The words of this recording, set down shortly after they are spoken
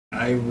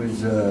I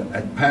was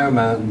at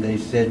Paramount, and they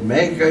said,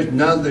 make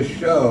another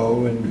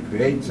show and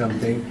create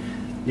something.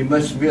 You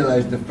must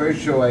realize the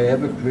first show I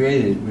ever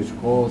created was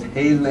called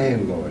Hey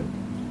Landlord.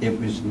 It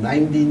was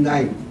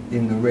 99th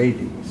in the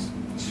ratings,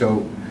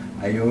 so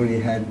I only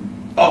had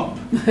up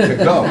to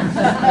go.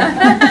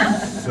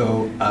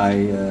 So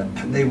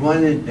they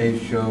wanted a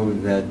show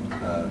that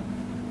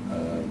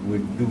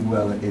would do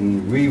well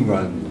in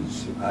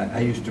reruns.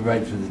 I used to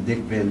write for the Dick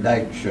Van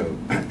Dyke Show,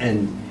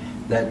 and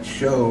that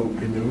show,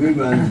 in the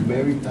reruns,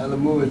 Mary Tyler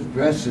Moore's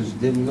dresses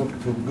didn't look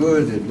too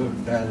good. It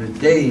looked out of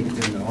date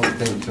and the whole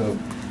thing. So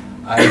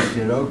I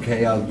said,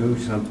 okay, I'll do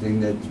something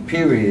that's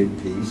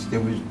period piece. There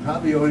was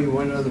probably only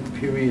one other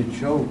period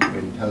show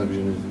in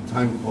television at the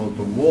time called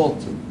The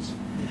Waltons.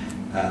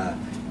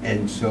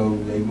 And so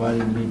they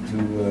wanted me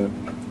to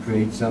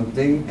create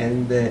something,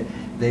 and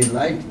they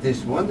liked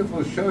this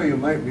wonderful show. You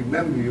might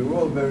remember, you were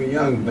all very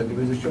young, but there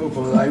was a show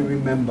called I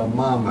Remember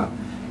Mama.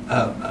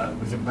 It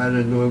was about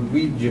a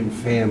Norwegian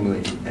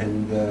family,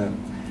 and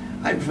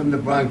I'm from the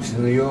Bronx,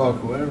 New York.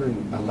 There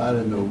weren't a lot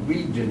of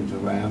Norwegians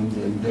around,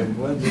 and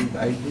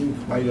I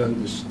didn't quite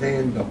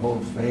understand the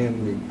whole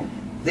family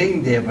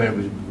thing there, but it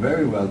was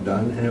very well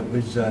done, and it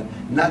was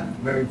not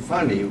very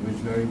funny. It was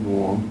very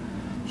warm.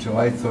 So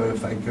I thought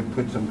if I could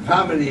put some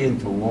comedy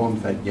into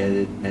warmth, I'd get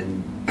it,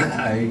 and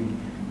I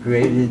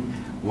created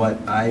what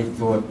I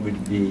thought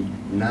would be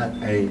not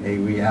a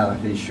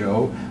reality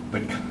show,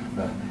 but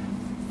a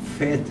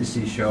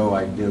fantasy show,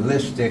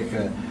 idealistic.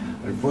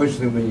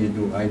 Unfortunately, when you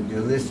do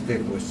idealistic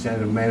or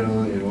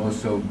sentimental, it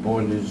also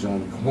borders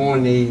on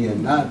corny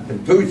and not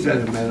too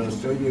sentimental,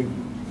 so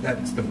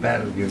that's the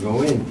battle you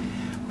go in.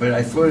 But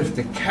I thought if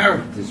the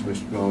characters were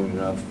strong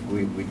enough,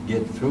 we would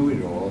get through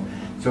it all.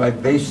 So I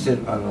based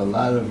it on a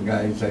lot of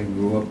guys I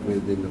grew up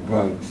with in the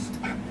Bronx,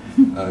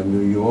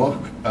 New York.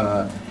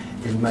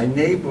 In my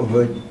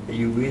neighborhood,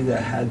 you either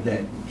had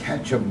to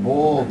catch a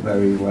ball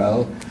very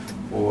well,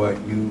 or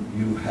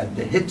you had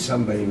to hit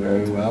somebody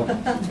very well,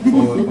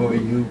 or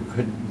you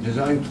could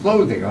design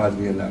clothing,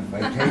 oddly enough.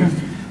 I came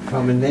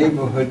from a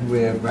neighborhood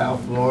where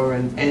Ralph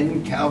Lauren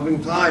and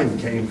Calvin Klein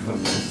came from,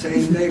 the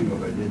same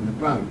neighborhood in the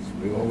Bronx.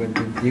 We all went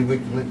to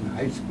DeWitt Clinton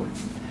High School.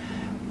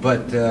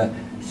 But,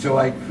 so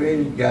I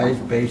created guys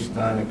based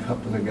on a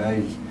couple of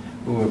guys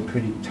who were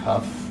pretty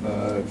tough.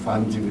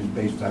 Fonzie was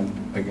based on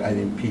a guy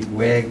named Pete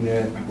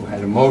Wagner, who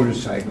had a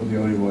motorcycle,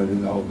 the only one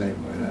in the whole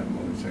neighborhood had a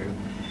motorcycle.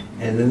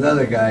 And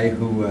another guy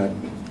who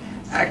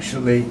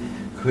actually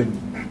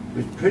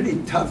was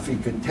pretty tough. He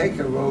could take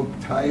a rope,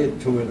 tie it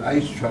to an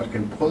ice truck,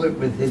 and pull it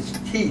with his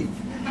teeth.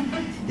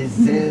 His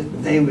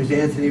name was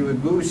Anthony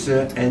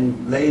Ragusa,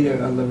 and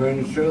later on Laverne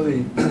and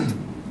Shirley,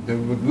 the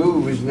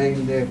Ragu was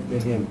named after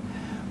him.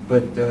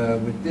 But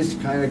with this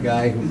kind of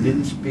guy who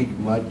didn't speak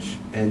much,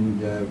 and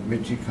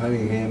Richie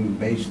Cunningham,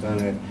 based on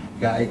a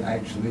guy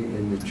actually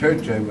in the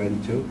church I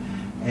went to,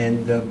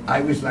 and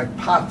I was like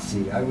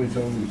Potsy. I was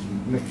always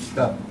mixed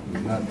up,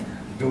 not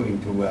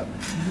doing too well.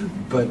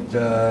 But,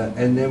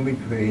 and then we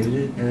created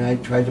it, and I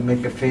tried to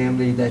make a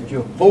family that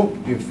you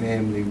hoped your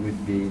family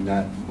would be,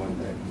 not one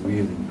that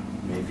really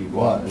maybe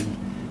was.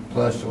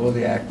 Plus, all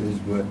the actors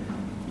were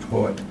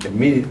taught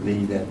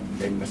immediately that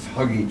they must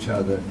hug each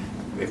other.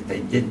 If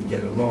they didn't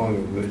get along,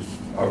 it was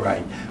all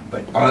right.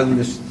 But on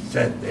the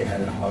set, they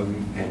had a hug,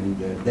 and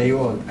they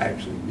all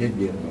actually did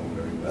get along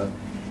very well.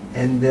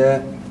 And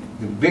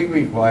the big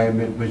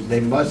requirement was they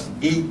must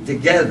eat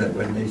together.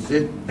 When they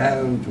sit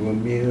down to a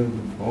meal,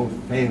 the whole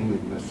family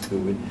must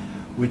do it,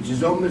 which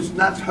is almost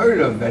not heard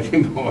of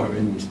anymore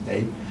in the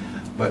state.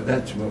 But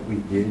that's what we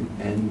did,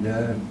 and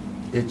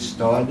it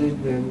started,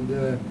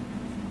 and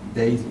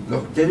they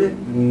looked at it,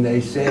 and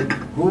they said,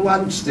 who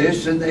wants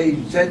this? And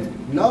they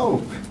said,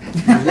 no.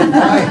 And they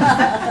buy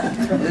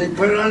it. And they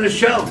put it on the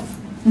shelf.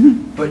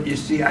 But you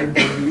see, I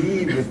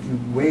believe if you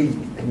wait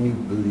and you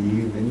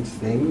believe in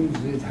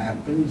things, it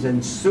happens.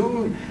 And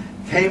soon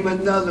came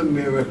another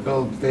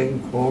miracle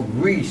thing called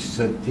Grease,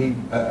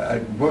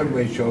 a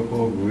Broadway show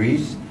called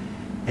Grease,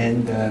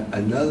 and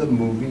another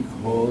movie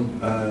called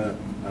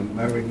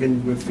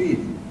American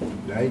Graffiti,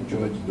 right,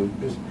 George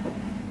Lucas.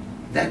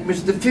 That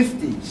was the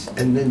 50s.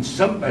 And then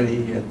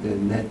somebody at the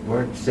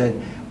network said,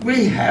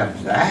 we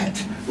have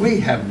that.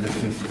 We have the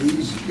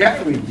 50s.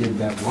 Garry did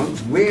that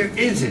once. Where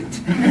is it?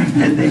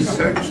 And they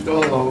searched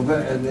all over,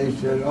 and they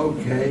said,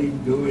 okay,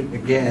 do it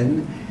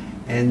again.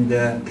 And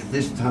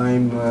this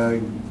time,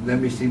 let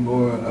me see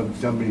more of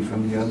somebody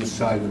from the other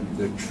side of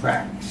the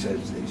tracks,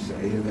 as they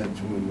say. And that's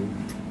when we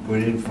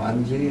put in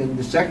Fonzie. And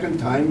the second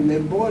time, they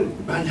bought it.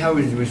 Ron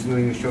Howard was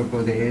doing a show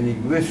called the Andy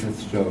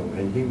Griffith Show,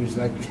 and he was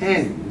like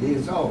 10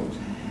 years old.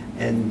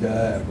 And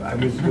I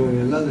was doing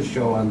another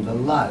show on the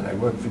lot. I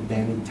worked for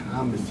Danny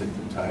Thomas at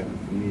the time,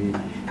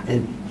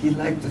 and he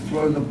liked to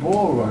throw the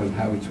ball around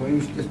Howard, so I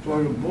used to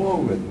throw the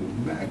ball with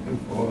him, back and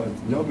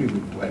forth. Nobody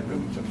would play with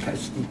him. He was a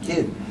pesky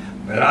kid.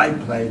 But I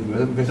played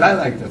with him because I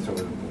liked to throw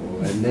the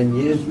ball. And then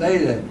years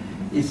later,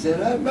 he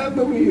said, I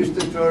remember we used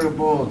to throw the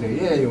ball. I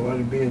said, yeah, you want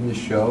to be in the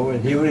show?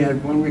 And he only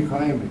had one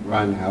requirement,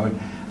 Ron Howard.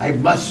 I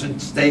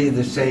mustn't stay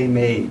the same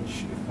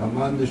age. If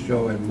I'm on the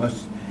show, I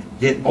must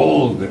get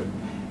older.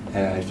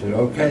 And I said,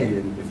 okay,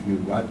 and if you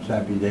watch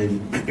Happy Days,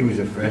 he was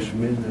a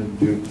freshman,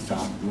 a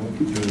sophomore,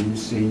 junior,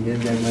 senior,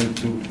 and then went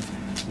to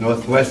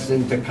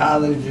Northwestern to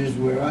college is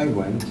where I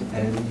went,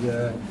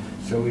 and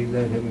so we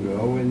let him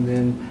go, and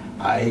then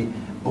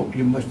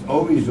you must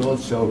always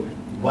also,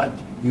 what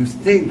you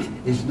think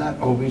is not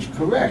always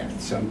correct,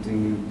 something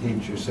you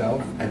teach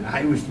yourself, and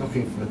I was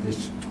looking for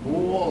this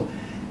tall,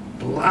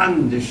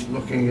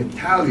 blondish-looking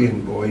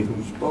Italian boy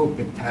who spoke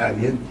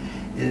Italian,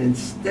 and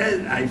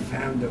instead I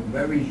found a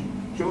very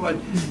short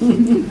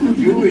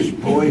Jewish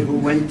boy who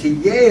went to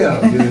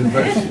Yale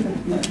University.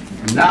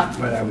 Not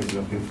what I was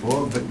looking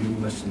for, but you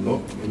must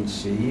look and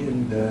see,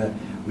 and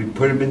we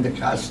put him in the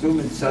costume,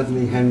 and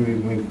suddenly Henry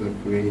Winkler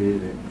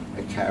created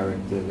a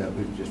character that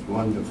was just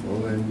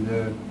wonderful,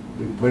 and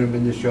we put him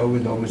in the show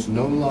with almost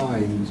no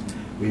lines.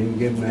 We didn't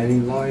give him any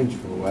lines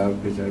for a while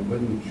because I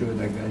wasn't sure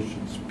that guy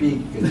should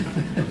speak.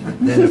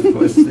 And then, of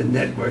course, the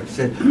network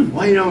said,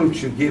 why don't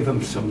you give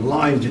him some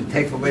lines and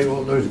take away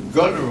all those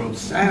guttural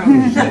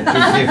sounds that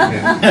you give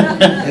him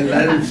and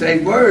let him say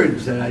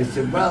words? And I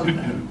said, well,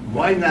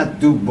 why not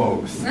do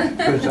both?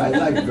 Because I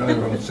like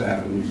guttural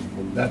sounds.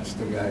 And that's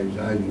the guys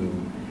I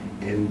knew.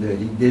 And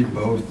he did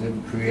both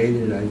and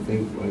created, I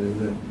think, one of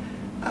the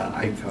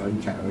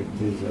icon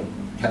characters of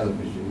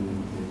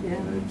television in the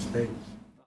United States.